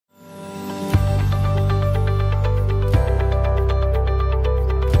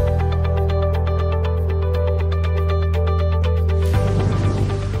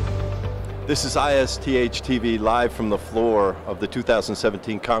This is ISTH TV live from the floor of the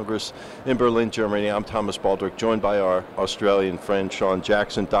 2017 Congress in Berlin, Germany. I'm Thomas Baldrick, joined by our Australian friend Shaun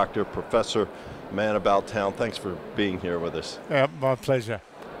Jackson, doctor, professor, man about town. Thanks for being here with us. Yeah, my pleasure.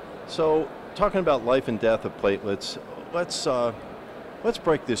 So, talking about life and death of platelets, let's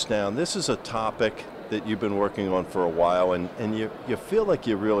break this down. This is a topic that you've been working on for a while, and you feel like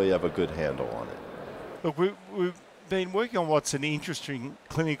you really have a good handle on it. Look, we've been working on what's an interesting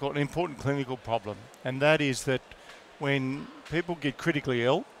an important clinical problem, and that is that when people get critically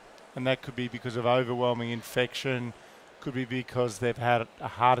ill, and that could be because of overwhelming infection, could be because they've had a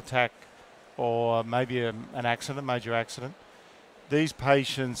heart attack or maybe an accident, major accident, these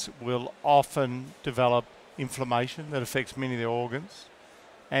patients will often develop inflammation that affects many of their organs.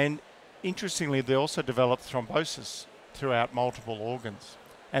 And interestingly, they also develop thrombosis throughout multiple organs.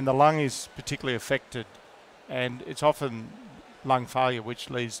 And the lung is particularly affected, and it's often lung failure which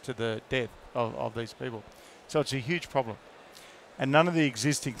leads to the death of these people. So it's a huge problem. And none of the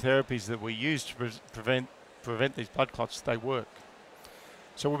existing therapies that we use to prevent these blood clots, they work.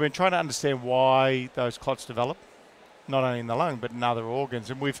 So we've been trying to understand why those clots develop, not only in the lung but in other organs.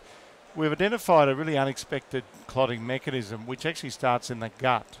 And we've identified a really unexpected clotting mechanism which actually starts in the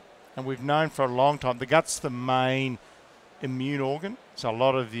gut. And we've known for a long time the gut's the main immune organ, so a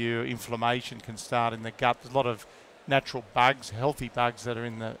lot of your inflammation can start in the gut. There's a lot of natural bugs, healthy bugs that are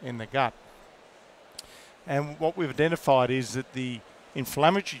in the gut. And what we've identified is that the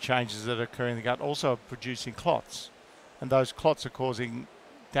inflammatory changes that occur in the gut also are producing clots, and those clots are causing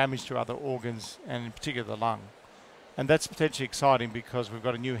damage to other organs, and in particular the lung. And that's potentially exciting because we've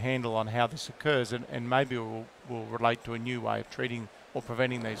got a new handle on how this occurs, and maybe will relate to a new way of treating or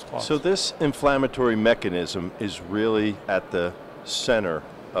preventing these clots. So this inflammatory mechanism is really at the center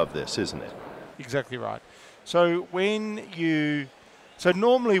of this, isn't it? Exactly right. So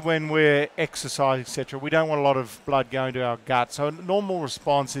normally when we're exercising, etc., we don't want a lot of blood going to our gut. So a normal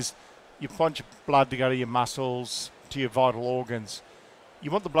response is you want your blood to go to your muscles, to your vital organs.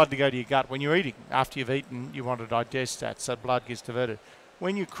 You want the blood to go to your gut when you're eating. After you've eaten, you want to digest that, so blood gets diverted.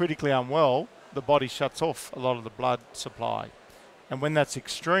 When you're critically unwell, the body shuts off a lot of the blood supply. And when that's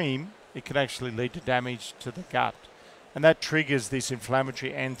extreme, it can actually lead to damage to the gut. And that triggers this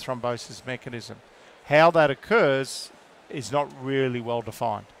inflammatory and thrombosis mechanism. How that occurs is not really well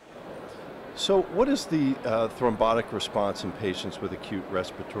defined. So what is the thrombotic response in patients with acute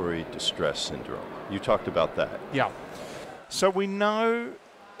respiratory distress syndrome? You talked about that. Yeah. So we know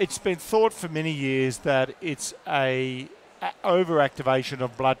it's been thought for many years that it's a overactivation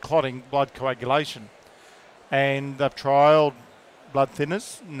of blood clotting, blood coagulation. And they've trialed blood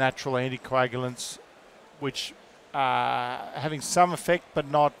thinners, natural anticoagulants, which are having some effect but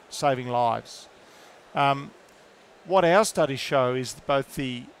not saving lives. What our studies show is that both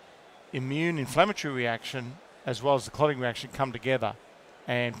the immune inflammatory reaction as well as the clotting reaction come together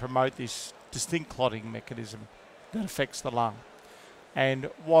and promote this distinct clotting mechanism that affects the lung. And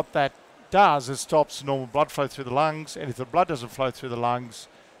what that does is stops normal blood flow through the lungs, and if the blood doesn't flow through the lungs,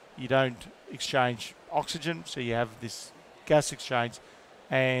 you don't exchange oxygen, so you have this gas exchange,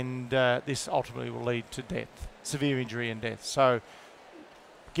 and this ultimately will lead to death, severe injury and death. So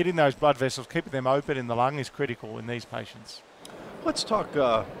getting those blood vessels, keeping them open in the lung is critical in these patients. Let's talk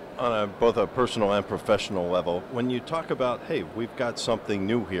on both a personal and professional level. When you talk about, hey, we've got something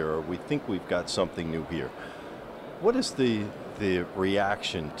new here, or we think we've got something new here, what is the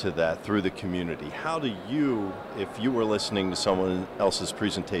reaction to that through the community? How do you, if you were listening to someone else's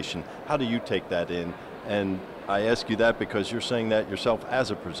presentation, how do you take that in? And I ask you that because you're saying that yourself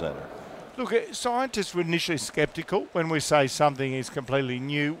as a presenter. Look, scientists were initially skeptical when we say something is completely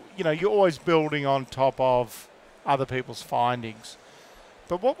new. You know, you're always building on top of other people's findings.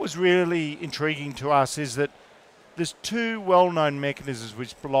 But what was really intriguing to us is that there's two well-known mechanisms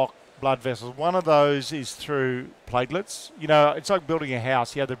which block blood vessels. One of those is through platelets. You know, it's like building a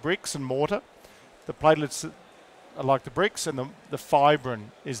house. You have the bricks and mortar. The platelets are like the bricks, and the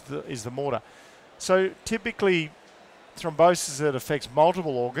fibrin is the mortar. So typically, thrombosis that affects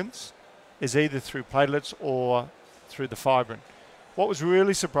multiple organs is either through platelets or through the fibrin. What was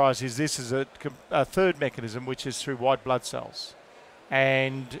really surprising is this is a third mechanism, which is through white blood cells.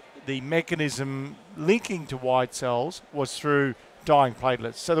 And the mechanism linking to white cells was through dying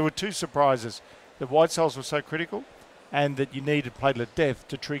platelets. So there were two surprises. The white cells were so critical, and that you needed platelet death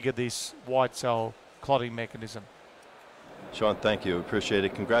to trigger this white cell clotting mechanism. Shaun, thank you. Appreciate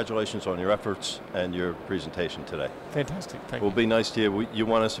it. Congratulations on your efforts and your presentation today. Fantastic. Thank you. We'll be nice to you. You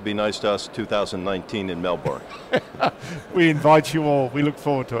want us to be nice to us 2019 in Melbourne. We invite you all. We look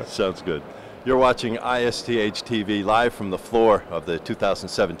forward to it. Sounds good. You're watching ISTH TV live from the floor of the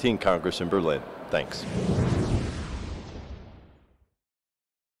 2017 Congress in Berlin. Thanks.